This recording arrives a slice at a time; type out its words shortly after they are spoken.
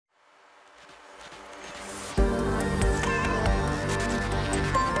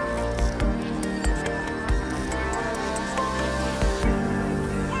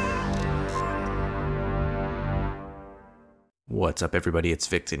What's up everybody, it's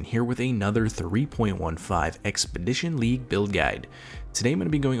Vixen here with another 3.15 Expedition League build guide. Today I'm going to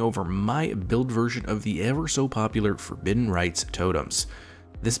be going over my build version of the ever so popular Forbidden Rite's Totems.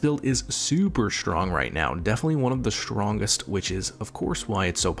 This build is super strong right now, definitely one of the strongest, which is of course why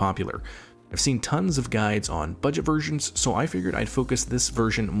it's so popular. I've seen tons of guides on budget versions, so I figured I'd focus this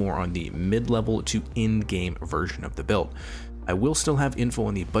version more on the mid-level to in-game version of the build. I will still have info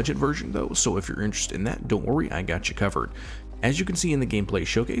on the budget version though, so if you're interested in that, don't worry, I got you covered. As you can see in the gameplay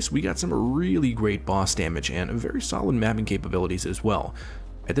showcase, we got some really great boss damage and very solid mapping capabilities as well.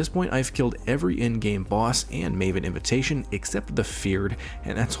 At this point, I've killed every in-game boss and Maven invitation except the Feared,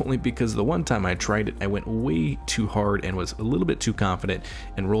 and that's only because the one time I tried it, I went way too hard and was a little bit too confident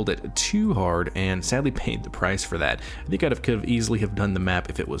and rolled it too hard and sadly paid the price for that. I think could have easily have done the map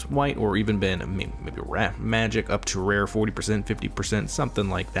if it was white or even been maybe magic up to rare 40%, 50%, something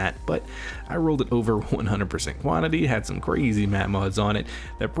like that, but I rolled it over 100% quantity, had some crazy map mods on it.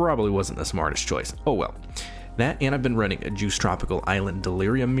 That probably wasn't the smartest choice. Oh well. That, and I've been running a Juice Tropical Island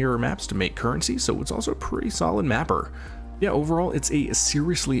Delirium mirror maps to make currency, so it's also a pretty solid mapper. Yeah, overall, it's a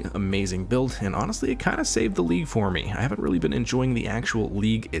seriously amazing build, and honestly, it kind of saved the league for me. I haven't really been enjoying the actual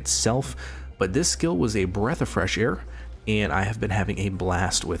league itself, but this skill was a breath of fresh air, and I have been having a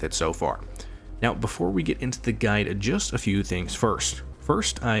blast with it so far. Now, before we get into the guide, just a few things first.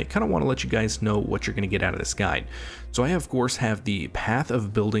 First, I kind of want to let you guys know what you're going to get out of this guide. So I, of course, have the Path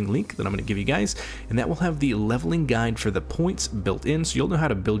of Building link that I'm going to give you guys, and that will have the leveling guide for the points built in, so you'll know how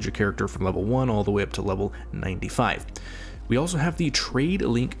to build your character from level 1 all the way up to level 95. We also have the trade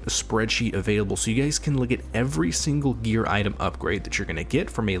link spreadsheet available, so you guys can look at every single gear item upgrade that you're going to get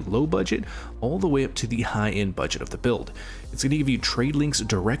from a low budget all the way up to the high-end budget of the build. It's going to give you trade links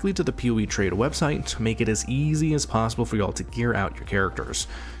directly to the POE trade website to make it as easy as possible for y'all to gear out your characters.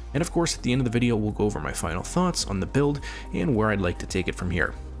 And of course, at the end of the video, we'll go over my final thoughts on the build and where I'd like to take it from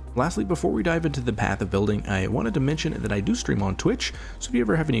here. Lastly, before we dive into the Path of Building, I wanted to mention that I do stream on Twitch, so if you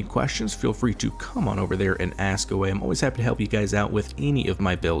ever have any questions, feel free to come on over there and ask away. I'm always happy to help you guys out with any of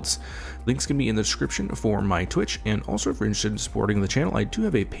my builds. Links can be in the description for my Twitch, and also if you're interested in supporting the channel, I do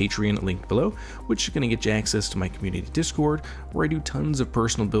have a Patreon link below, which is going to get you access to my community Discord, where I do tons of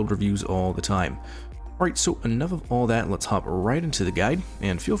personal build reviews all the time. Alright, so enough of all that, let's hop right into the guide,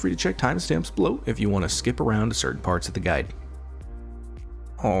 and feel free to check timestamps below if you want to skip around to certain parts of the guide.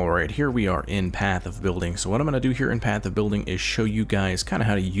 Alright, here we are in Path of Building. So what I'm going to do here in Path of Building is show you guys kind of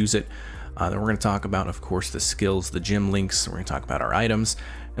how to use it. Then we're going to talk about, of course, the skills, the gym links, we're going to talk about our items,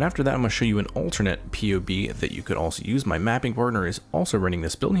 and after that I'm going to show you an alternate POB that you could also use. My mapping partner is also running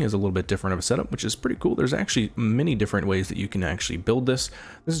this build. He has a little bit different of a setup, which is pretty cool. There's actually many different ways that you can actually build this.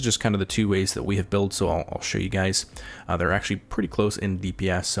 This is just kind of the two ways that we have built, so I'll show you guys. They're actually pretty close in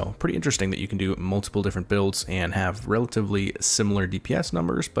DPS, so pretty interesting that you can do multiple different builds and have relatively similar DPS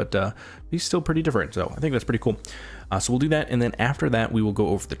numbers, but be still pretty different, so I think that's pretty cool. So we'll do that, and then after that we will go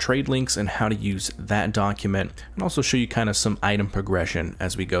over the trade links and how to use that document, and also show you kind of some item progression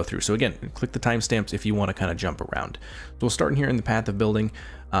as we go through. So again, click the timestamps if you want to kind of jump around. So we'll start in here in the Path of Building.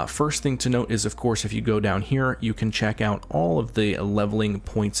 First thing to note is, of course, if you go down here, you can check out all of the leveling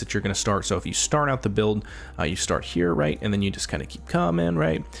points that you're going to start. So if you start out the build, you start here, right? And then you just kind of keep coming,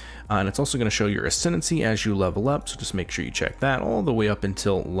 right? And it's also going to show your ascendancy as you level up. So just make sure you check that all the way up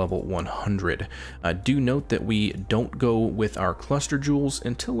until level 100. Do note that we don't go with our cluster jewels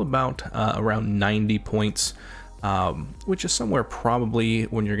until about around 90 points. Which is somewhere probably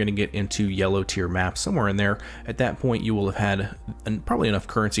when you're going to get into yellow tier maps, somewhere in there. At that point you will have had probably enough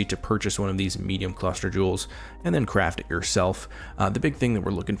currency to purchase one of these medium cluster jewels and then craft it yourself. The big thing that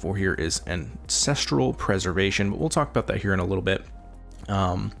we're looking for here is ancestral preservation, but we'll talk about that here in a little bit.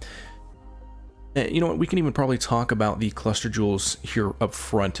 You know what, we can even probably talk about the cluster jewels here up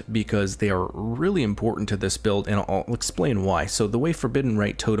front because they are really important to this build, and I'll explain why. So the way Forbidden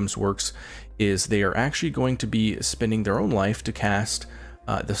Rite Totems works is they are actually going to be spending their own life to cast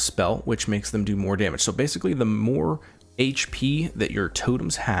the spell, which makes them do more damage. So basically, the more HP that your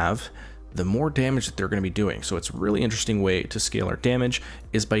totems have, the more damage that they're going to be doing. So it's a really interesting way to scale our damage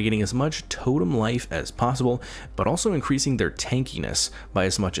is by getting as much totem life as possible, but also increasing their tankiness by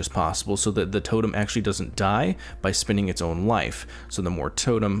as much as possible so that the totem actually doesn't die by spending its own life. So the more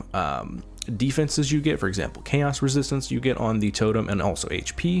totem defenses you get, for example, chaos resistance you get on the totem and also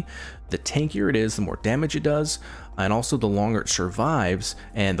HP, the tankier it is, the more damage it does, and also the longer it survives.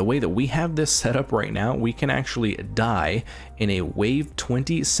 And the way that we have this set up right now, we can actually die in a wave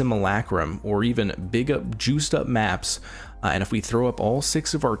 20 simulacrum or even big up juiced up maps, and if we throw up all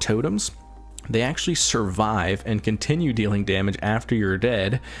 6 of our totems, they actually survive and continue dealing damage after you're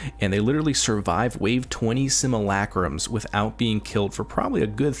dead, and they literally survive wave 20 simulacrums without being killed for probably a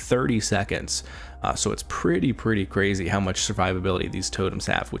good 30 seconds. So it's pretty crazy how much survivability these totems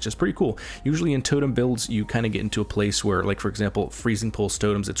have, which is pretty cool. Usually in totem builds, you kind of get into a place where, like for example, freezing pulse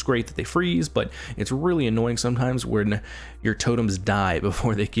totems, it's great that they freeze, but it's really annoying sometimes when your totems die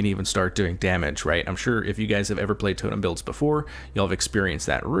before they can even start doing damage, right? I'm sure if you guys have ever played totem builds before, you'll have experienced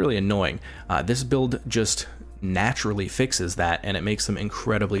that. Really annoying. This build just naturally fixes that, and it makes them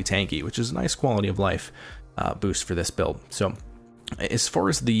incredibly tanky, which is a nice quality of life boost for this build. So as far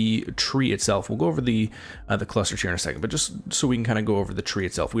as the tree itself, we'll go over the clusters here in a second, but just so we can kind of go over the tree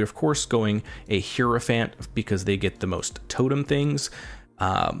itself, we're of course going a Hierophant because they get the most totem things.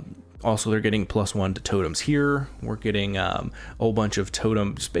 Also, they're getting +1 to totems here. We're getting a whole bunch of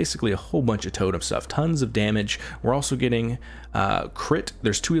totems, basically a whole bunch of totem stuff, tons of damage. We're also getting crit.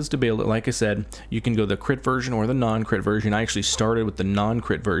 There's 2 ways to build it. Like I said, you can go the crit version or the non-crit version. I actually started with the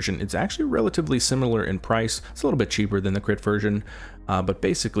non-crit version. It's actually relatively similar in price. It's a little bit cheaper than the crit version, but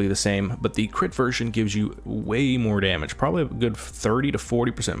basically the same. But the crit version gives you way more damage, probably a good 30 to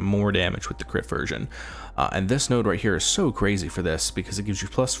 40% more damage with the crit version. And this node right here is so crazy for this because it gives you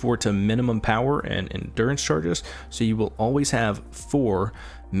 +4 to minimum power and endurance charges. So you will always have 4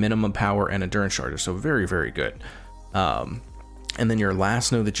 minimum power and endurance charges. So very good. And then your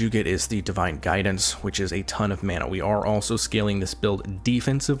last node that you get is the Divine Guidance, which is a ton of mana. We are also scaling this build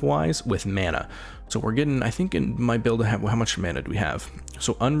defensive wise with mana. So we're getting, I think in my build, how much mana do we have?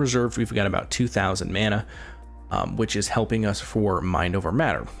 So unreserved, we've got about 2,000 mana. Which is helping us for Mind Over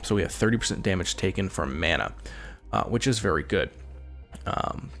Matter. So we have 30% damage taken from mana, which is very good.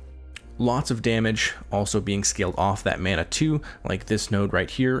 Lots of damage also being scaled off that mana too, like this node right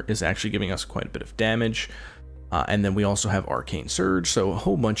here is actually giving us quite a bit of damage. And then we also have Arcane Surge, so a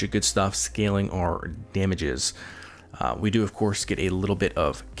whole bunch of good stuff scaling our damages. We do of course get a little bit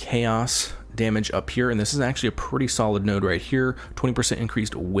of Chaos damage up here, and this is actually a pretty solid node right here. 20%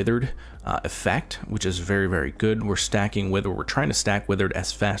 increased Withered effect, which is very good. We're stacking Withered, we're trying to stack Withered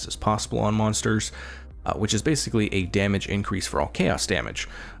as fast as possible on monsters, which is basically a damage increase for all chaos damage.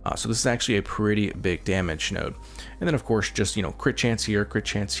 So this is actually a pretty big damage node. And then of course just, you know, crit chance here, crit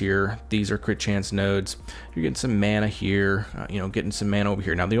chance here. These are crit chance nodes. You're getting some mana here, you know, getting some mana over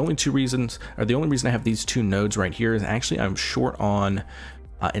here. Now the only reason I have these 2 nodes right here is actually I'm short on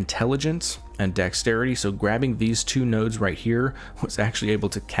intelligence and dexterity, so grabbing these 2 nodes right here was actually able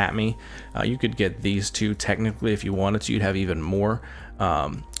to cap me. You could get these 2 technically if you wanted to, you'd have even more,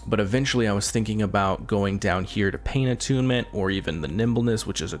 but eventually I was thinking about going down here to Pain Attunement or even the Nimbleness,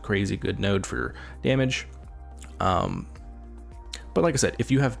 which is a crazy good node for damage. But like I said,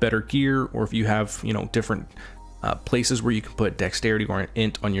 if you have better gear, or if you have, you know, different places where you can put dexterity or an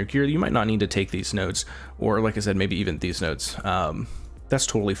int on your gear, you might not need to take these nodes, or like I said, maybe even these nodes. That's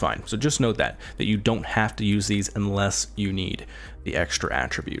totally fine. So just note that you don't have to use these unless you need the extra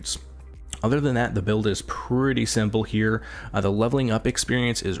attributes. Other than that, the build is pretty simple here. The leveling up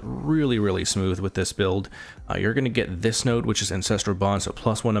experience is really smooth with this build. You're going to get this node, which is Ancestral Bond, so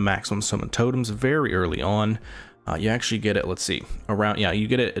 +1 to maximum summon totems very early on. You actually get it, let's see, around, yeah, you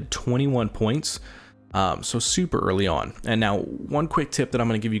get it at 21 points. So super early on. And now one quick tip that I'm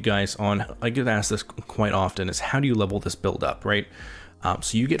going to give you guys on, I get asked this quite often, is how do you level this build up, right?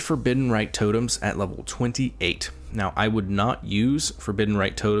 So you get Forbidden Rite totems at level 28. Now I would not use Forbidden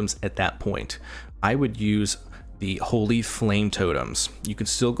Rite totems at that point. I would use the Holy Flame totems. You could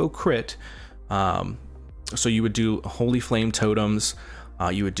still go crit. So you would do Holy Flame totems.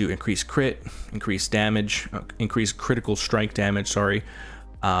 You would do increased crit, increased damage, increased critical strike damage, sorry.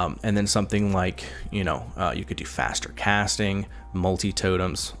 And then something like, you know, you could do faster casting,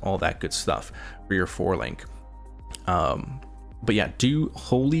 multi-totems, all that good stuff for your 4-link. But yeah, do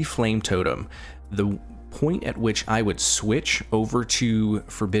Holy Flame Totem. The point at which I would switch over to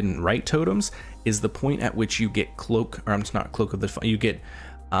Forbidden Rite totems is the point at which you get Cloak, or it's not Cloak of the, you get,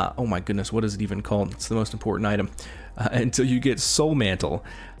 oh my goodness, what is it even called? It's the most important item. Until you get Soul Mantle.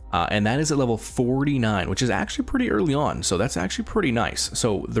 And that is at level 49, which is actually pretty early on. So that's actually pretty nice.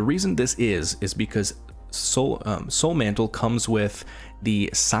 So the reason this is because Soul Mantle comes with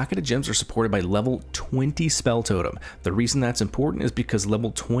the Socket of Gems are supported by level 20 Spell Totem. The reason that's important is because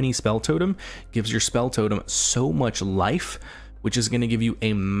level 20 Spell Totem gives your Spell Totem so much life, which is going to give you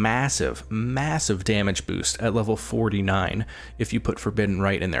a massive damage boost at level 49 if you put Forbidden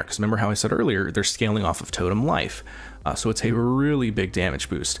Rite in there. Because remember how I said earlier, they're scaling off of Totem life. So it's a really big damage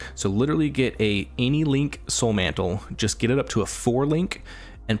boost. So literally get any link Soul Mantle, just get it up to a 4-link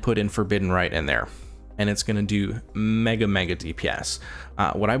and put in Forbidden Rite in there. and it's going to do mega DPS.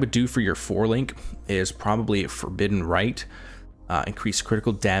 What I would do for your 4-link is probably Forbidden Rite, increase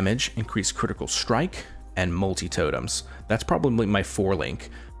critical damage, increase critical strike, and multi-totems. That's probably my 4-link.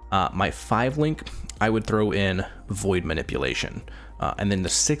 My 5-link, I would throw in Void Manipulation. And then the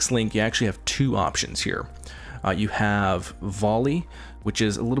 6th-link, you actually have 2 options here. You have Volley, which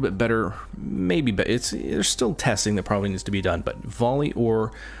is a little bit better, maybe, but there's still testing that probably needs to be done, but Volley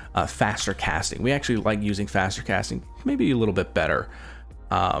or faster casting. We actually like using faster casting, maybe a little bit better.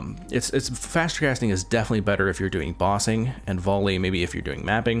 It's faster casting is definitely better if you're doing bossing, and Volley maybe if you're doing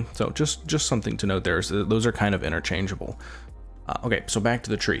mapping. So just something to note there. So those are kind of interchangeable. Okay, so back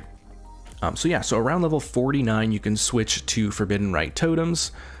to the tree. So yeah, so around level 49, you can switch to Forbidden Rite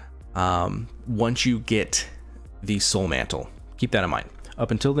totems once you get the Soul Mantle. Keep that in mind. Up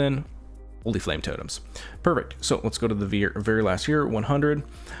until then, Holy Flame totems. Perfect. So let's go to the very last here, 100.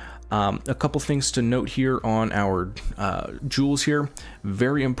 A couple things to note here on our jewels here.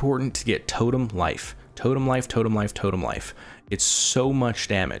 Very important to get Totem Life. Totem Life, Totem Life, Totem Life. It's so much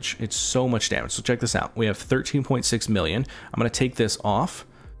damage. It's so much damage. So check this out. We have 13.6 million. I'm going to take this off,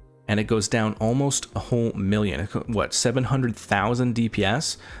 and it goes down almost a whole million. What, 700,000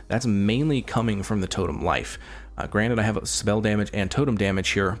 DPS? That's mainly coming from the Totem Life. Granted, I have spell damage and totem damage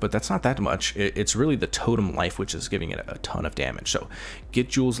here, but that's not that much. It's really the Totem Life which is giving it a ton of damage. So get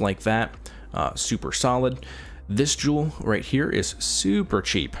jewels like that, super solid. This jewel right here is super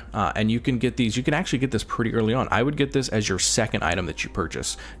cheap, and you can get these. You can actually get this pretty early on. I would get this as your 2nd item that you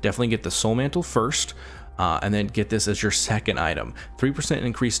purchase. Definitely get the Soul Mantle first, and then get this as your 2nd item. 3%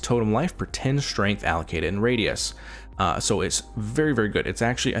 increased Totem Life per 10 strength allocated in radius. So it's very good. It's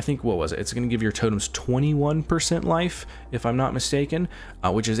actually, I think, what was it? It's going to give your totems 21% life, if I'm not mistaken,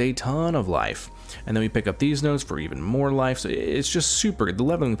 which is a ton of life. And then we pick up these nodes for even more life. So it's just super good. The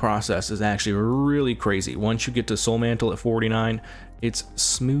leveling process is actually really crazy. Once you get to Soul Mantle at 49, it's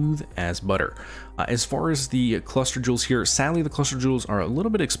smooth as butter. As far as the cluster jewels here, sadly the cluster jewels are a little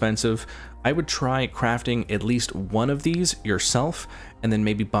bit expensive. I would try crafting at least one of these yourself, and then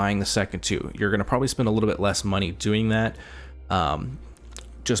maybe buying the second 2. You're going to probably spend a little bit less money doing that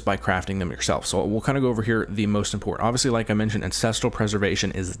just by crafting them yourself. So we'll kind of go over here the most important. Obviously, like I mentioned, Ancestral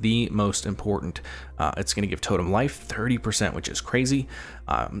Preservation is the most important. It's going to give Totem Life 30%, which is crazy.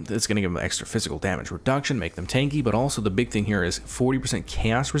 It's going to give them extra physical damage reduction, make them tanky, but also the big thing here is 40%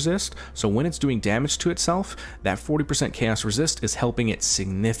 Chaos Resist. So when it's doing damage to itself, that 40% Chaos Resist is helping it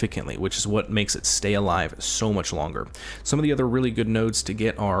significantly, which is what makes it stay alive so much longer. Some of the other really good nodes to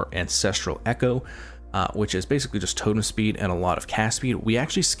get are Ancestral Echo, which is basically just totem speed and a lot of cast speed. We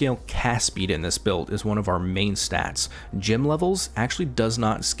actually scale cast speed in this build is one of our main stats. Gem levels actually does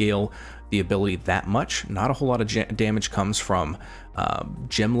not scale the ability that much. Not a whole lot of damage comes from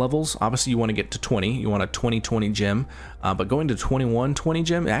gem levels. Obviously you want to get to 20, you want a 20-20 gem, but going to 21-20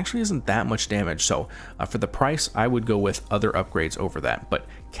 gem actually isn't that much damage. So for the price, I would go with other upgrades over that, but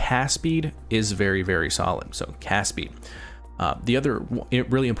cast speed is very solid. So cast speed. The other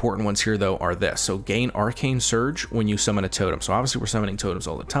really important ones here, though, are this. So gain Arcane Surge when you summon a totem. So obviously we're summoning totems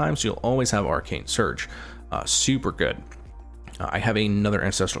all the time, so you'll always have Arcane Surge. Super good. I have another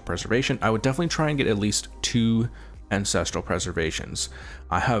Ancestral Preservation. I would definitely try and get at least 2 Ancestral Preservations.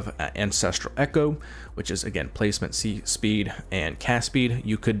 I have Ancestral Echo, which is, again, placement, speed, and cast speed.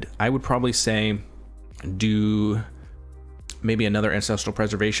 I would probably say do maybe another Ancestral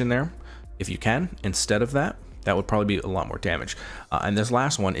Preservation there, if you can, instead of that. That would probably be a lot more damage. And this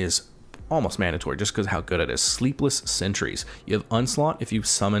last one is almost mandatory just because how good it is. Sleepless Sentries. You have Onslaught if you've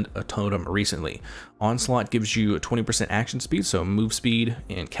summoned a totem recently. Onslaught gives you a 20% action speed, so move speed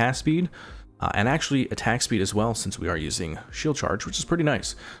and cast speed, and actually attack speed as well, since we are using Shield Charge, which is pretty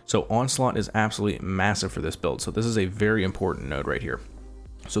nice. So Onslaught is absolutely massive for this build. So this is a very important node right here.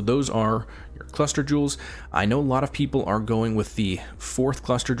 So those are your cluster jewels. I know a lot of people are going with the 4th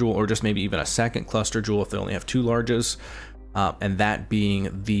cluster jewel, or just maybe even a 2nd cluster jewel if they only have 2 larges, and that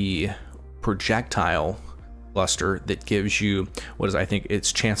being the projectile cluster that gives you what is, I think,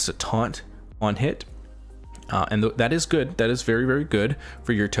 its chance to taunt on hit, and that is good. That is very good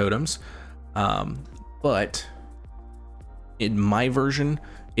for your totems, but in my version,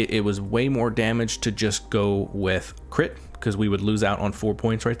 it was way more damage to just go with crit, because we would lose out on 4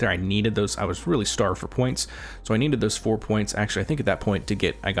 points right there. I needed those. I was really starved for points, so I needed those 4 points. Actually, I think at that point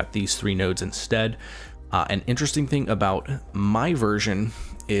I got these 3 nodes instead. An interesting thing about my version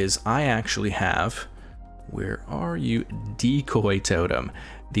is I actually have, where are you, Decoy Totem,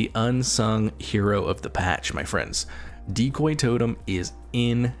 the unsung hero of the patch, my friends. Decoy Totem is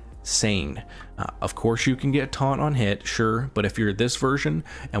insane. insane. Of course you can get taunt on hit, sure, but if you're this version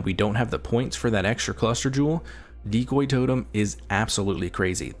and we don't have the points for that extra cluster jewel, Decoy Totem is absolutely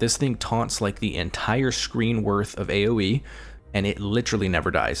crazy. This thing taunts like the entire screen worth of AoE, and it literally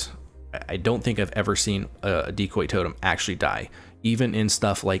never dies. I don't think I've ever seen a Decoy Totem actually die. Even in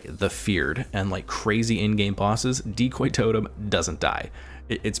stuff like the Feared and like crazy in-game bosses, Decoy Totem doesn't die.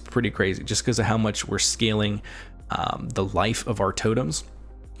 It's pretty crazy just because of how much we're scaling the life of our totems.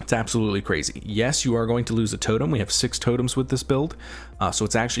 It's absolutely crazy. Yes, you are going to lose a totem. We have 6 totems with this build, so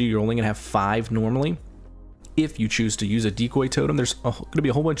it's actually, you're only gonna have 5 normally. If you choose to use a Decoy Totem, there's going to be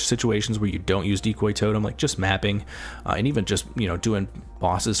a whole bunch of situations where you don't use Decoy Totem, like just mapping, and even just, you know, doing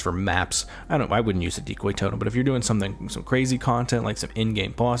bosses for maps. I wouldn't use a Decoy Totem, but if you're doing some crazy content, like some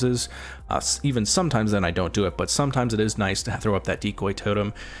in-game bosses, even sometimes then I don't do it, but sometimes it is nice to throw up that Decoy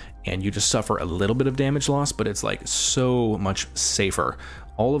Totem, and you just suffer a little bit of damage loss, but it's like so much safer.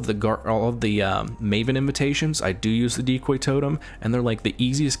 All of the Maven invitations, I do use the Decoy Totem, and they're like the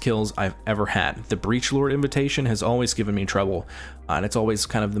easiest kills I've ever had. The Breach Lord invitation has always given me trouble, and it's always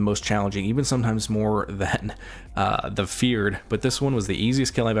kind of the most challenging, even sometimes more than the Feared, but this one was the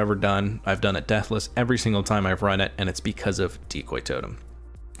easiest kill I've ever done. I've done it deathless every single time I've run it, and it's because of Decoy Totem.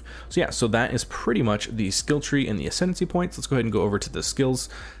 So yeah, so that is pretty much the skill tree and the ascendancy points. Let's go ahead and go over to the skills.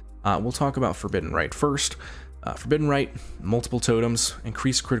 We'll talk about Forbidden Rite first. Forbidden Rite, multiple totems,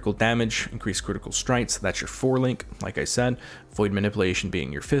 increased critical damage, increased critical strikes. That's your 4 link, like I said. Void Manipulation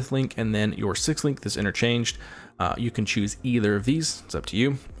being your 5th link, and then your 6th link is interchanged. You can choose either of these. It's up to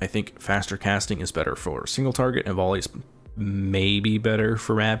you. I think faster casting is better for single target, and volleys maybe better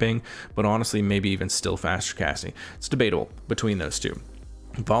for mapping, but honestly, maybe even still faster casting. It's debatable between those two.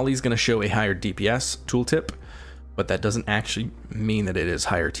 Volley is going to show a higher DPS tooltip, but that doesn't actually mean that it is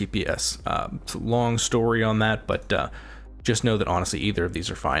higher TPS. It's a long story on that, but just know that honestly either of these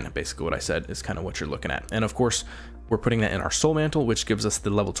are fine. Basically what I said is kind of what you're looking at. And of course, we're putting that in our Soul Mantle, which gives us the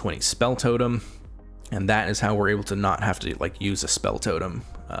level 20 spell totem, and that is how we're able to not have to like use a spell totem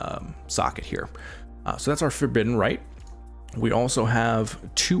socket here. So that's our Forbidden Rite. We also have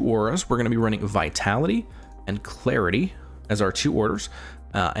 2 auras. We're going to be running Vitality and Clarity as our 2 orders.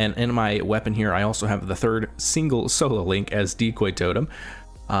 And in my weapon here, I also have the 3rd single solo link as Decoy Totem.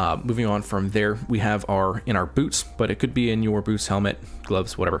 Moving on from there, we have in our boots, but it could be in your boots, helmet,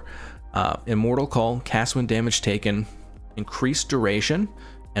 gloves, whatever. Immortal Call, cast when damage taken, increased duration,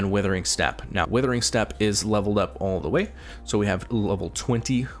 and Withering Step. Now, Withering Step is leveled up all the way, so we have level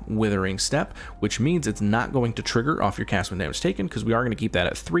 20 Withering Step, which means it's not going to trigger off your cast when damage taken, because we are going to keep that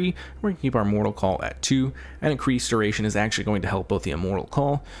at 3. We're going to keep our Immortal Call at 2, and increased duration is actually going to help both the Immortal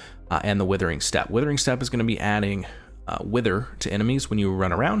Call and the Withering Step. Withering Step is going to be adding Wither to enemies when you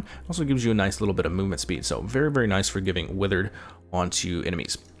run around. Also gives you a nice little bit of movement speed, so very, very nice for giving Withered onto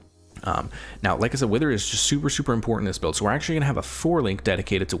enemies. Now, like I said, Wither is just super, super important in this build, so we're actually going to have a 4 link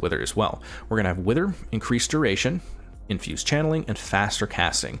dedicated to Wither as well. We're going to have Wither, increased duration, infused channeling, and faster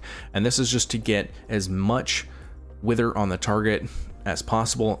casting, and this is just to get as much Wither on the target as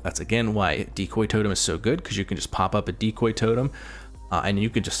possible. That's again why Decoy Totem is so good, because you can just pop up a Decoy Totem and you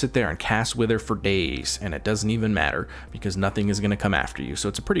can just sit there and cast Wither for days, and it doesn't even matter because nothing is going to come after you, so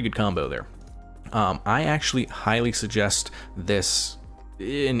it's a pretty good combo there. I actually highly suggest this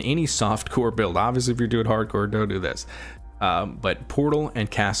in any softcore build. Obviously, if you're doing hardcore, don't do this. But Portal and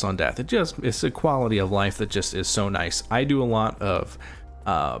Cast on Death, it's a quality of life that just is so nice. I do a lot of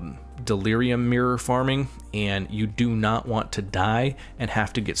delirium mirror farming, and you do not want to die and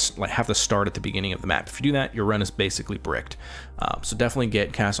have to start at the beginning of the map. If you do that, your run is basically bricked. So definitely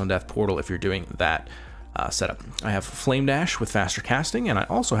get Cast on Death, Portal if you're doing that setup. I have Flame Dash with faster casting, and I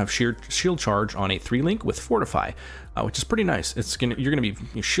also have Shield Charge on a 3 link with Fortify, which is pretty nice. You're gonna be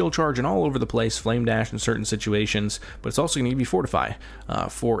shield charging all over the place, Flame Dash in certain situations, but it's also gonna give you Fortify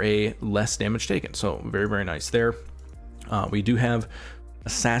for a less damage taken. So very, very nice there. We do have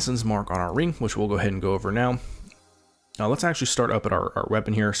Assassin's Mark on our ring, which we'll go ahead and go over now. Now let's actually start up at our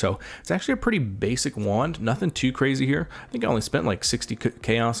weapon here. So it's actually a pretty basic wand, nothing too crazy here. I think I only spent like 60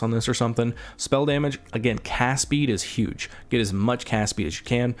 chaos on this or something. Spell damage, again, cast speed is huge. Get as much cast speed as you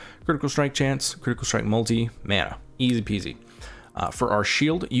can. Critical strike chance, critical strike multi, mana, easy peasy. For our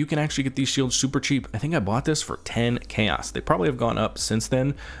shield, you can actually get these shields super cheap. I think I bought this for 10 chaos. They probably have gone up since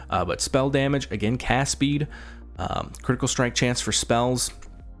then, but spell damage, again, cast speed, critical strike chance for spells.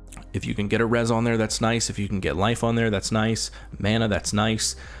 If you can get a res on there, that's nice. If you can get life on there, that's nice. Mana, that's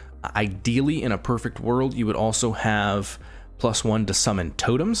nice. Ideally, in a perfect world, you would also have +1 to summon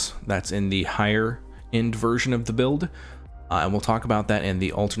totems. That's in the higher end version of the build. And we'll talk about that in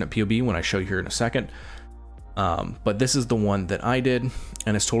the alternate POB when I show you here in a second. But this is the one that I did,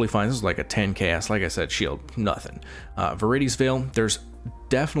 and it's totally fine. This is like a 10 chaos, like I said, shield, nothing. Viridi's Veil, there's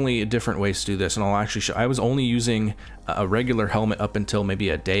definitely different ways to do this, and I'll actually show. I was only using a regular helmet up until maybe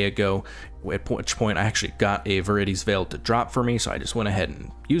a day ago, at which point I actually got a Viridi's Veil to drop for me, so I just went ahead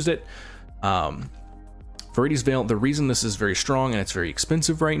and used it. Viridi's Veil, the reason this is very strong and it's very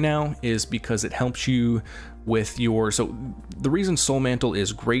expensive right now is because it helps you with your, so the reason Soul Mantle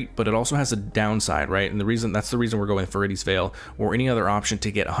is great, but it also has a downside, right? And that's the reason we're going with Viridi's Veil or any other option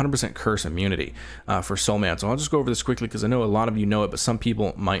to get 100% curse immunity for Soul Mantle. I'll just go over this quickly because I know a lot of you know it, but some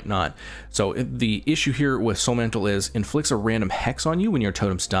people might not. So the issue here with Soul Mantle is inflicts a random hex on you when your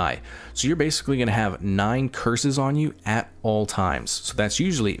totems die. So you're basically going to have 9 curses on you at all times. So that's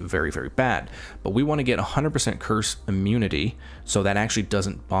usually very, very bad. But we want to get 100% curse immunity so that actually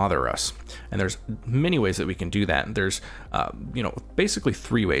doesn't bother us. And there's many ways that we can do that. There's, you know, basically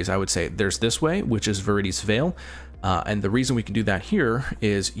 3 ways, I would say. There's this way, which is Viridi's Veil. And the reason we can do that here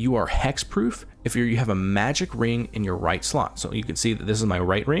is you are hex proof if you have a magic ring in your right slot. So you can see that this is my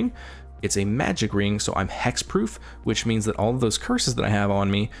right ring. It's a magic ring, so I'm hex proof, which means that all of those curses that I have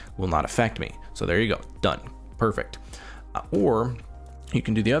on me will not affect me. So there you go, done, perfect. Or you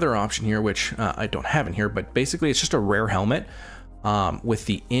can do the other option here, which I don't have in here, but basically it's just a rare helmet with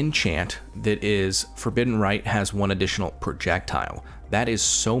the enchant that is Forbidden Rite has 1 additional projectile. That is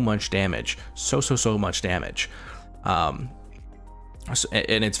so much damage, so much damage. And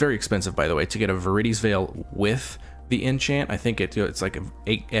it's very expensive, by the way, to get a Viridi's Veil with the enchant. I think it's like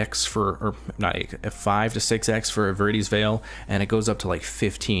 8x for, or not 8, 5 to 6x for a Viridi's Veil, and it goes up to like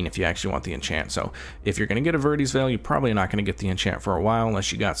 15 if you actually want the enchant. So if you're going to get a Viridi's Veil, you're probably not going to get the enchant for a while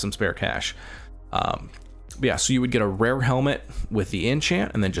unless you got some spare cash. But yeah, so you would get a rare helmet with the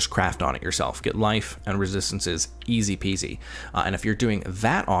enchant and then just craft on it yourself. Get life and resistances, easy peasy. And if you're doing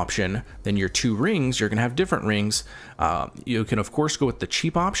that option, then your 2 rings, you're gonna have different rings. You can of course go with the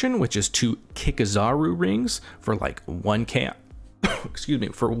cheap option, which is 2 Kikazaru rings for like 1 chaos. Excuse me,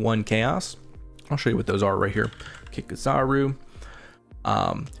 for 1 chaos. I'll show you what those are right here. Kikazaru.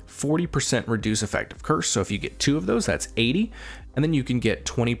 40% reduce effective curse. So if you get 2 of those, that's 80. And then you can get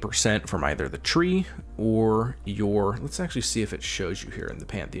 20% from either the tree or your, let's actually see if it shows you here in the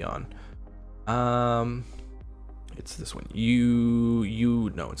Pantheon. It's this one.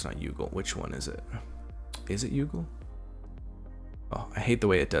 No, it's not Yugal. Which one is it? Is it Yugal? Oh, I hate the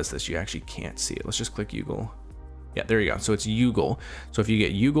way it does this. You actually can't see it. Let's just click Yugal. Yeah, there you go. So it's Yugal. So if you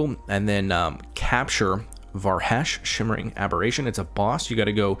get Yugal and then capture Varhesh, Shimmering Aberration, it's a boss. You got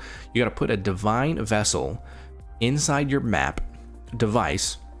to put a divine vessel inside your map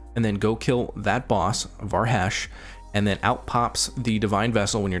device and then go kill that boss, Varhesh, and then out pops the divine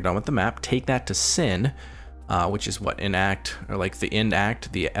vessel when you're done with the map. Take that to Sin, which is what, an act, or like the end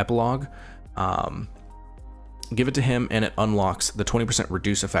act, the epilogue. Give it to him and it unlocks the 20%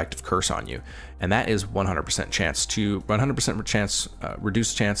 reduce effective curse on you, and that is 100% chance to 100% chance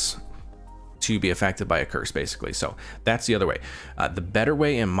reduced chance to be affected by a curse, basically. So that's the other way. The better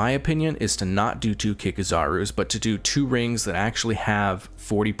way, in my opinion, is to not do 2 Kikazarus, but to do 2 rings that actually have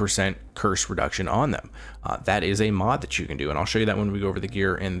 40% curse reduction on them. That is a mod that you can do, and I'll show you that when we go over the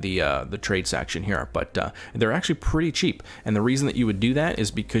gear in the trade section here. But they're actually pretty cheap, and the reason that you would do that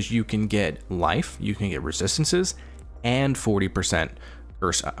is because you can get life, you can get resistances, and 40%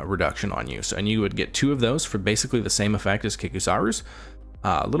 curse reduction on you. So, and you would get 2 of those for basically the same effect as Kikazarus.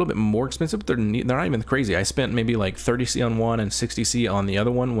 A little bit more expensive, but they're not even crazy. I spent maybe like 30C on one and 60C on the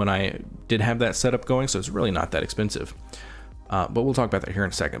other one when I did have that setup going, so it's really not that expensive. But we'll talk about that here in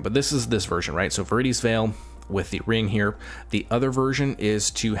a second. But this is this version, right? So Viridi's Veil with the ring here. The other version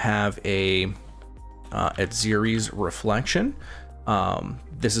is to have a Etziri's Reflection.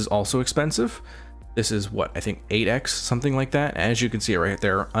 This is also expensive. This is what, I think 8x, something like that. As you can see right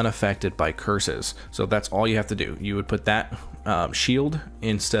there, unaffected by curses. So that's all you have to do. You would put that shield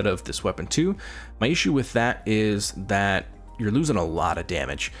instead of this weapon too. My issue with that is that you're losing a lot of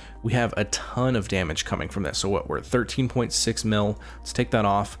damage. We have a ton of damage coming from this. So what, we're at 13.6 mil. Let's take that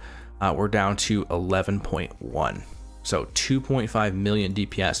off. We're down to 11.1. So 2.5 million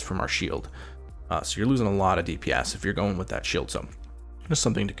DPS from our shield. So you're losing a lot of DPS if you're going with that shield. So just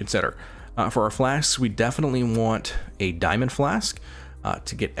something to consider. For our flasks, we definitely want a diamond flask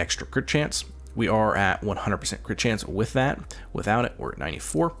to get extra crit chance. We are at 100% crit chance with that. Without it, we're at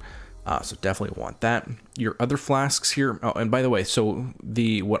 94. So definitely want that. Your other flasks here. Oh, and by the way, so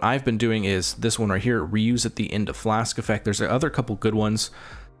what I've been doing is this one right here, reuse at the end of flask effect. There's other couple good ones.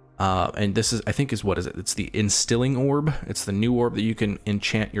 And this is, I think is, what is it? It's the Instilling Orb. It's the new orb that you can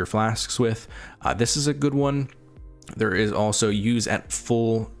enchant your flasks with. This is a good one. There is also use at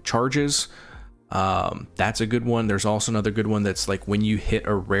full charges. That's a good one. There's also another good one that's like when you hit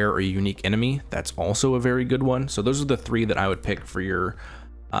a rare or unique enemy. That's also a very good one. So those are the 3 that I would pick for your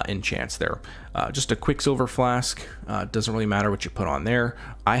enchants there. Just a Quicksilver Flask, doesn't really matter what you put on there.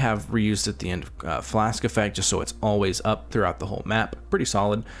 I have reused at the end Flask Effect just so it's always up throughout the whole map. Pretty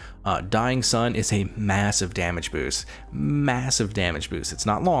solid. Dying Sun is a massive damage boost. Massive damage boost. It's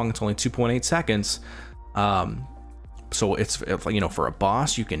not long, it's only 2.8 seconds. So it's, you know, for a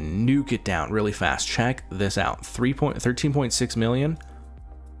boss, you can nuke it down really fast. Check this out. 13.6 million,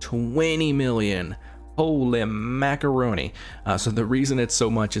 20 million. Holy macaroni. So the reason it's so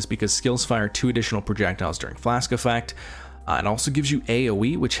much is because skills fire 2 additional projectiles during Flask Effect. It also gives you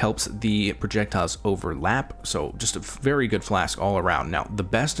AoE, which helps the projectiles overlap. So just a very good flask all around. Now, the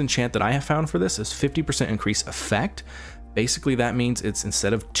best enchant that I have found for this is 50% increase effect. Basically, that means it's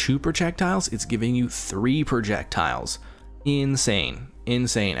instead of 2 projectiles, it's giving you 3 projectiles. Insane.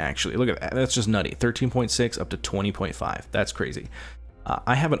 Insane, actually. Look at that. That's just nutty. 13.6 up to 20.5. That's crazy.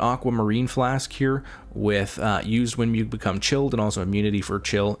 I have an aquamarine flask here with used when you become chilled and also immunity for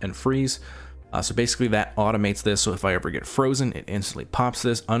chill and freeze. So basically that automates this. So if I ever get frozen, it instantly pops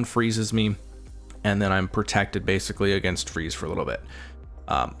this, unfreezes me, and then I'm protected basically against freeze for a little bit.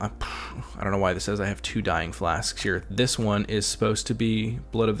 I don't know why this says I have 2 dying flasks here. This one is supposed to be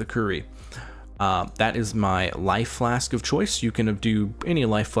Blood of the Curry. That is my life flask of choice. You can do any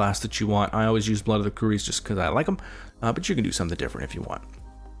life flask that you want. I always use Blood of the Curries just because I like them, but you can do something different if you want.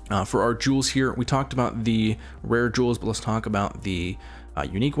 For our jewels here, we talked about the rare jewels, but let's talk about the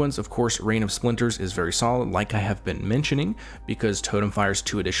unique ones. Of course, Rain of Splinters is very solid, like I have been mentioning, because Totem fires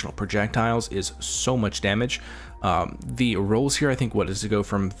 2 additional projectiles is so much damage. The rolls here, I think, what does it go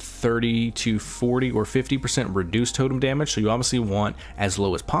from 30 to 40 or 50% reduced totem damage? So you obviously want as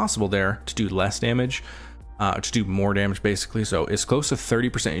low as possible there to do less damage, to do more damage basically. So as close to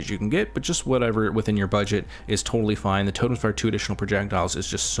 30% as you can get, but just whatever within your budget is totally fine. The Totems fire 2 additional projectiles is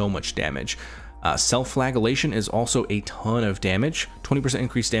just so much damage. Self-flagellation is also a ton of damage, 20%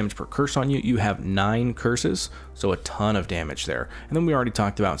 increased damage per curse on you. You have 9 curses, so a ton of damage there. And then we already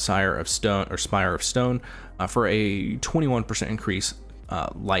talked about Spire of Stone for a 21% increase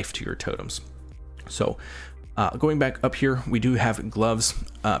life to your totems. So going back up here, we do have gloves.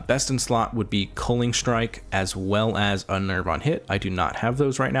 Best in slot would be Culling Strike as well as Unnerve on Hit. I do not have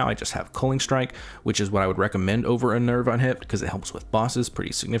those right now. I just have Culling Strike, which is what I would recommend over Unnerve on Hit because it helps with bosses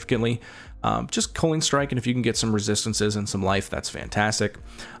pretty significantly. Just Culling Strike, and if you can get some resistances and some life, that's fantastic.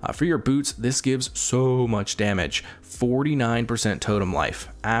 For your boots, this gives so much damage. 49% totem life.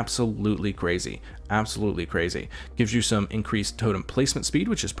 Absolutely crazy. Absolutely crazy. Gives you some increased totem placement speed,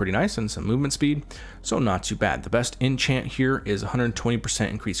 which is pretty nice, and some movement speed, so not too bad. The best enchant here is 120%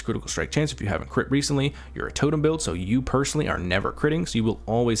 increased critical strike chance. If you haven't crit recently, you're a totem build, so you personally are never critting, so you will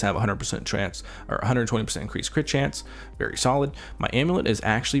always have 100% chance, or 120% increased crit chance. Very solid. My amulet is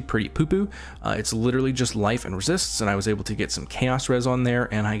actually pretty poo-poo. It's literally just life and resists, and I was able to get some chaos res on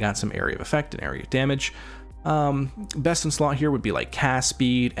there, and I got some area of effect and area of damage. Best in slot here would be like cast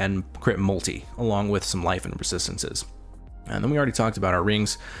speed and crit multi, along with some life and resistances. And then we already talked about our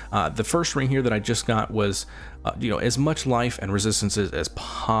rings. The first ring here that I just got was, as much life and resistances as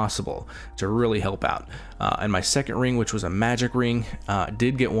possible to really help out. And my second ring, which was a magic ring,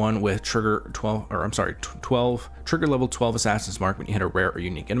 did get one with trigger 12 trigger level 12 Assassin's Mark when you hit a rare or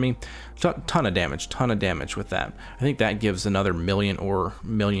unique enemy. Ton of damage with that. I think that gives another 1,000,000 or 1.5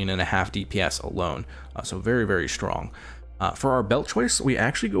 million DPS alone. So very, very strong. For our belt choice, we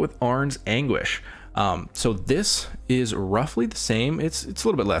actually go with Arn's Anguish. So this is roughly the same. It's a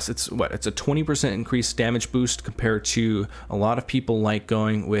little bit less. It's a 20% increased damage boost compared to a lot of people like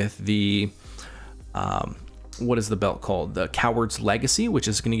going with the what is the belt called? The Coward's Legacy, which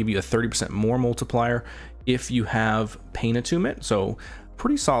is going to give you a 30% more multiplier if you have Pain Attunement. So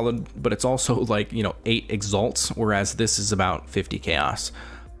pretty solid, but it's also like 8 exalts, whereas this is about 50 chaos,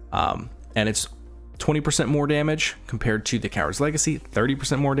 and it's 20% more damage compared to the Coward's Legacy,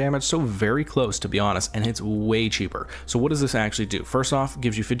 30% more damage, so very close to be honest, and it's way cheaper. So what does this actually do? First off,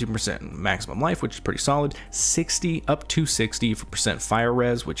 gives you 50% maximum life, which is pretty solid, 60 up to 60% fire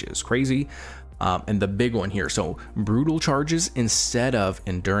res, which is crazy. And the big one here, so brutal charges instead of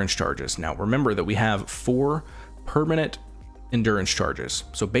endurance charges. Now remember that we have 4 permanent endurance charges.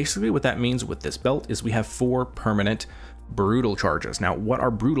 So basically what that means with this belt is we have 4 permanent brutal charges. Now what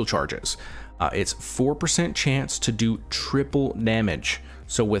are brutal charges? It's 4% chance to do triple damage.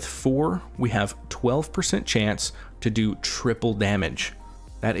 So with 4, we have 12% chance to do triple damage.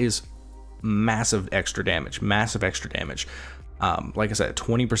 That is massive extra damage, Like I said,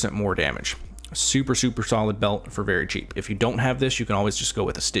 20% more damage. Super solid belt for very cheap. If you don't have this, you can always just go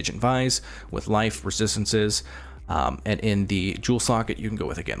with a Stygian Vise with life resistances. And in the jewel socket, you can go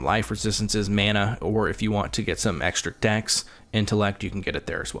with, again, life resistances, mana, or if you want to get some extra dex, intellect, you can get it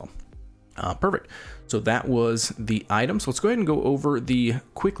there as well. Perfect. So that was the items. Let's go ahead and go over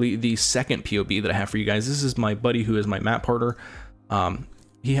quickly the second POB that I have for you guys. This is my buddy who is my map partner.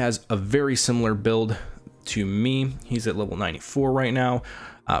 He has a very similar build to me. He's at level 94 right now.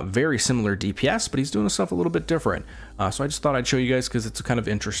 Very similar DPS, but he's doing stuff a little bit different. So I just thought I'd show you guys because it's kind of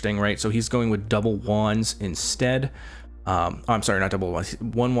interesting, right? So he's going with double wands instead. I'm sorry, not double wands.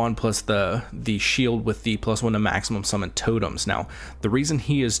 One wand plus the shield with the +1 to maximum summon totems. Now, the reason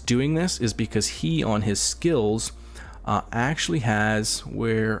he is doing this is because he, on his skills, actually has,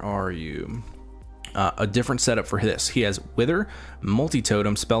 where are you? A different setup for this. He has Wither,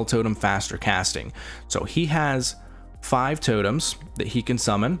 multi-totem, spell totem, faster casting. So he has 5 totems that he can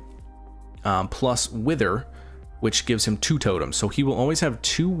summon, plus Wither, which gives him 2 totems. So he will always have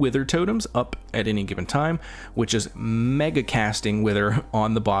 2 Wither totems up at any given time, which is mega casting Wither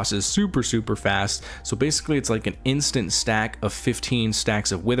on the bosses super fast. So basically it's like an instant stack of 15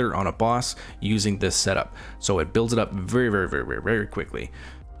 stacks of Wither on a boss using this setup. So it builds it up very quickly.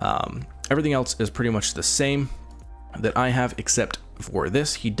 Everything else is pretty much the same that I have, except for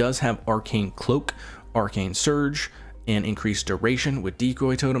this. He does have Arcane Cloak, Arcane Surge, and increased duration with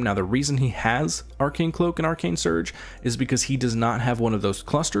decoy totem. Now, the reason he has Arcane Cloak and Arcane Surge is because he does not have one of those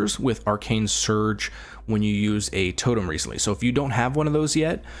clusters with Arcane Surge when you use a totem recently. So if you don't have one of those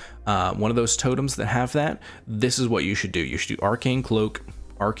yet, one of those totems that have that, this is what you should do. You should do Arcane Cloak,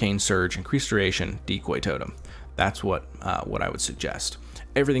 Arcane Surge, increased duration, decoy totem. That's what I would suggest.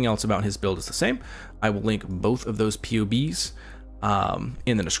 Everything else about his build is the same. I will link both of those POBs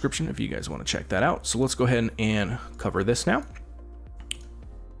in the description if you guys want to check that out. So let's go ahead and cover this now.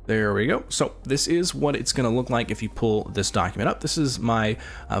 There we go. So this is what it's going to look like if you pull this document up. This is my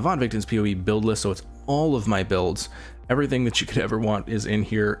Von Victons POE build list. So it's all of my builds. Everything that you could ever want is in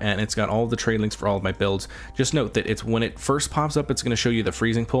here, and it's got all the trade links for all of my builds. Just note that it's when it first pops up, it's going to show you the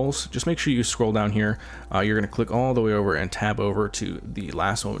freezing pulls. Just make sure you scroll down here. You're going to click all the way over and tab over to the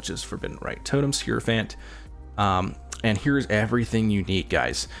last one, which is Forbidden Rite Totems, Hierophant. And here's everything you need,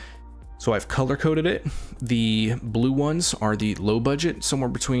 guys. So I've color coded it. The blue ones are the low budget, somewhere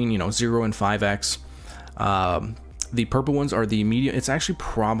between 0 and 5x. The purple ones are the medium. It's actually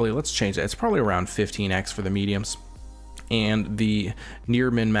probably, let's change that. It's probably around 15x for the mediums. And the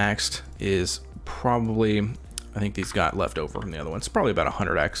near min maxed is probably, I think these got left over from the other one. It's probably about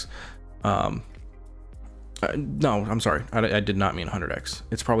 100x. No, I'm sorry. I did not mean 100x.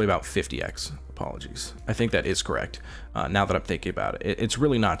 It's probably about 50x. Apologies. I think that is correct. Now that I'm thinking about it, it's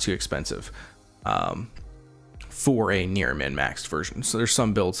really not too expensive for a near min maxed version. So there's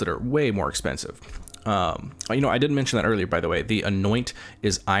some builds that are way more expensive. I didn't mention that earlier, by the way. The anoint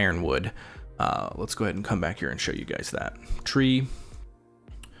is ironwood. Let's go ahead and come back here and show you guys that. Tree.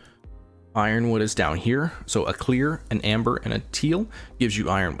 Ironwood is down here. So a clear, an amber, and a teal gives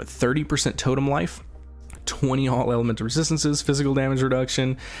you ironwood. 30% totem life, 20 all elemental resistances, physical damage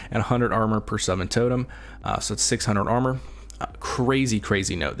reduction, and 100 armor per summon totem. So it's 600 armor.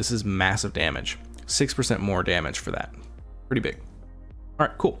 Crazy note. This is massive damage. 6% more damage for that. Pretty big. All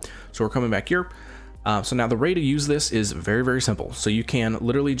right, cool. So we're coming back here. So now the way to use this is very simple. So you can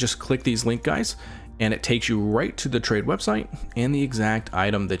literally just click these link guys, and it takes you right to the trade website and the exact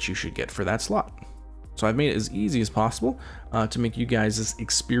item that you should get for that slot. So I've made it as easy as possible to make you guys'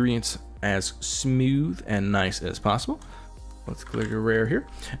 experience as smooth and nice as possible. Let's click a rare here,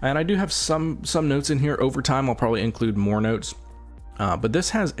 and I do have some notes in here. Over time I'll probably include more notes, but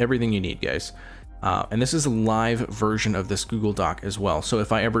this has everything you need, guys. And this is a live version of this Google Doc as well. So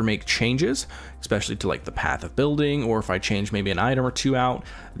if I ever make changes, especially to like the path of building, or if I change maybe an item or two out,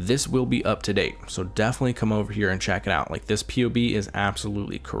 this will be up to date. So definitely come over here and check it out. Like, this POB is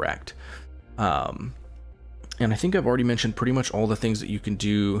absolutely correct. And I think I've already mentioned pretty much all the things that you can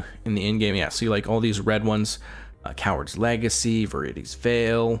do in the in-game. Yeah, see, like all these red ones, Coward's Legacy, Viridian's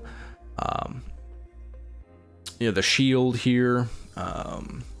Veil, the shield here.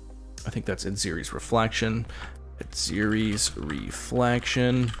 I think that's Edziri's Reflection. Edziri's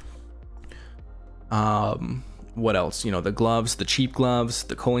Reflection. What else? The gloves, the cheap gloves,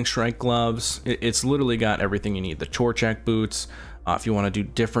 the Culling Strike gloves. It's literally got everything you need. The Chorchak boots. If you want to do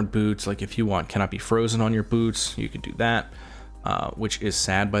different boots, like if you want Cannot Be Frozen on your boots, you could do that. Which is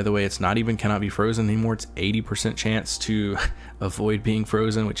sad, by the way. It's not even Cannot Be Frozen anymore. It's 80% chance to avoid being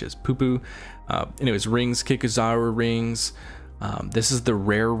frozen, which is poo-poo. Anyways, rings, Kikuzawa rings. This is the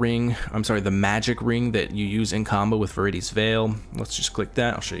rare ring. I'm sorry, the magic ring that you use in combo with Viridian's Veil. Let's just click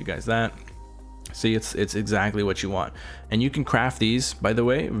that. I'll show you guys that. See, it's exactly what you want. And you can craft these, by the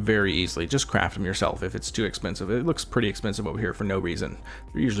way, very easily. Just craft them yourself if it's too expensive. It looks pretty expensive over here for no reason.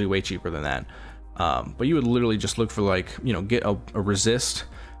 They're usually way cheaper than that. But you would literally just look for, like, you know, get a resist,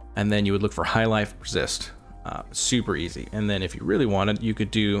 and then you would look for high life resist. Super easy. And then if you really wanted, you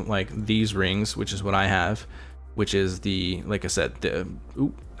could do like these rings, which is what I have, which is the, like I said, the,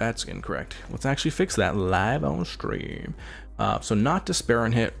 oop, that's incorrect. Let's actually fix that live on stream. So not Despair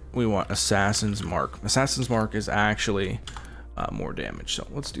and Hit, we want Assassin's Mark. Assassin's Mark is actually more damage, so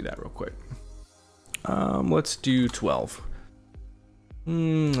let's do that real quick. Let's do 12.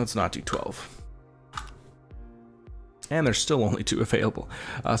 Let's not do 12. And there's still only 2 available.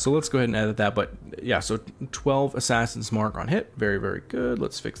 So let's go ahead and edit that. But yeah, so 12 Assassin's Mark on hit. Very, very good.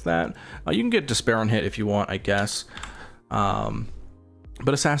 Let's fix that. You can get Despair on hit if you want, I guess. But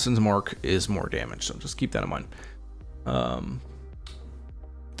Assassin's Mark is more damage, so just keep that in mind.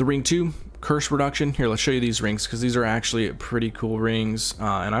 The ring 2, curse reduction. Here, let's show you these rings, because these are actually pretty cool rings.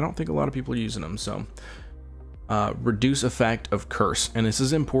 And I don't think a lot of people are using them. So reduce effect of curse. And this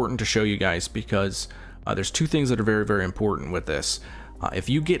is important to show you guys, because there's 2 things that are very, very important with this. If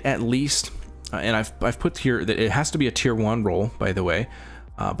you get at least, and I've put here that it has to be a tier 1 roll, by the way,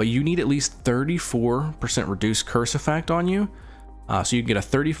 but you need at least 34% reduced curse effect on you. So you can get a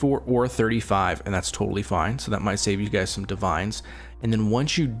 34 or a 35, and that's totally fine. So that might save you guys some divines. And then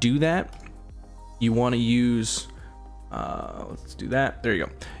once you do that, you want to use, let's do that. There you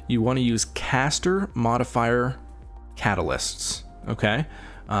go. You want to use caster modifier catalysts. Okay.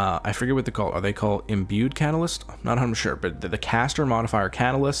 I forget what they're called. Are they called imbued catalyst? I'm not 100% sure, but the caster modifier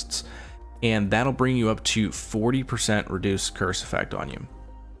catalysts, and that'll bring you up to 40% reduced curse effect on you.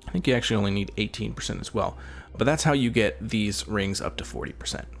 I think you actually only need 18% as well, but that's how you get these rings up to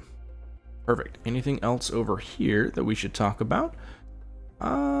 40%. Perfect. Anything else over here that we should talk about?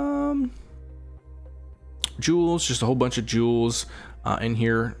 Jewels, just a whole bunch of jewels in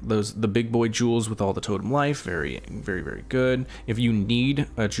here. The big boy jewels with all the totem life, very, very, very good. If you need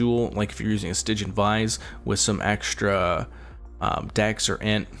a jewel, like if you're using a Stygian Vise with some extra dex or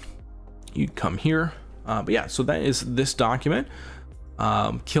int, you'd come here. But yeah, so that is this document.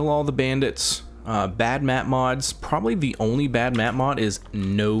 Kill all the bandits. Bad map mods. Probably the only bad map mod is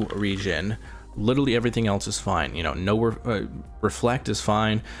no regen. Literally everything else is fine. You know, no reflect is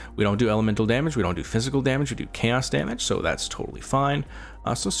fine. We don't do elemental damage. We don't do physical damage. We do chaos damage, so that's totally fine.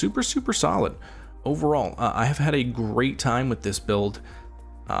 So super, super solid. Overall, I have had a great time with this build.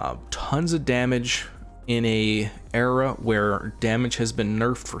 Tons of damage in a era where damage has been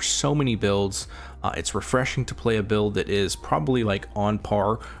nerfed for so many builds. It's refreshing to play a build that is probably like on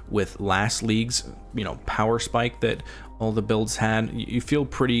par with last league's, you know, power spike that all the builds had. You feel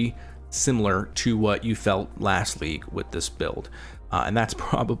pretty similar to what you felt last league with this build, and that's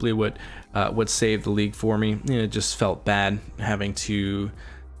probably what saved the league for me. You know, it just felt bad having to,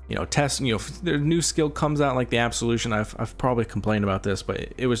 you know, test. You know, if the new skill comes out like the Absolution, I've probably complained about this, but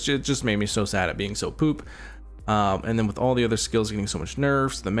it just made me so sad at being so poop. And then with all the other skills getting so much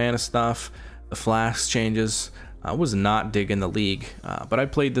nerfs, the mana stuff, the flask changes, I was not digging the league. But I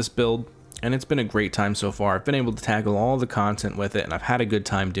played this build, and it's been a great time so far. I've been able to tackle all the content with it, and I've had a good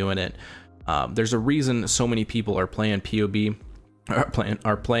time doing it. There's a reason so many people are playing POB,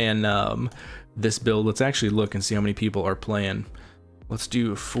 are playing this build. Let's actually look and see how many people are playing. Let's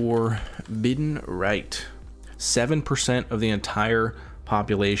do Forbidden Rite. 7% of the entire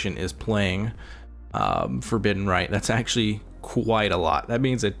population is playing Forbidden Rite. That's actually quite a lot. That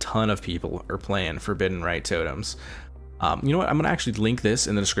means a ton of people are playing Forbidden Rite totems. You know what? I'm going to actually link this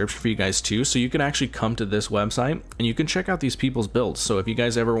in the description for you guys too, so you can actually come to this website and you can check out these people's builds. So if you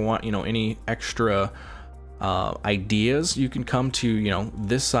guys ever want, you know, any extra ideas, you can come to, you know,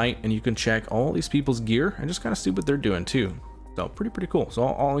 this site and you can check all these people's gear and just kind of see what they're doing too. So pretty cool. So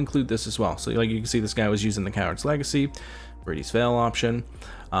I'll include this as well. So like you can see, this guy was using the Coward's Legacy, Brady's Veil option.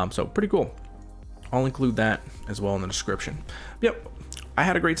 So pretty cool. I'll include that as well in the description. Yep. I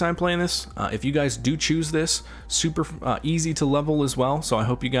had a great time playing this. If you guys do choose this, super easy to level as well. So I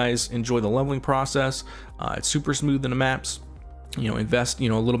hope you guys enjoy the leveling process. It's super smooth in the maps. You know, invest, you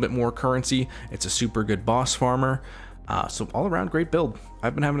know, a little bit more currency. It's a super good boss farmer. So all around great build.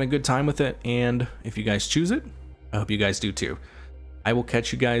 I've been having a good time with it. And if you guys choose it, I hope you guys do too. I will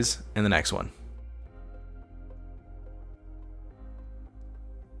catch you guys in the next one.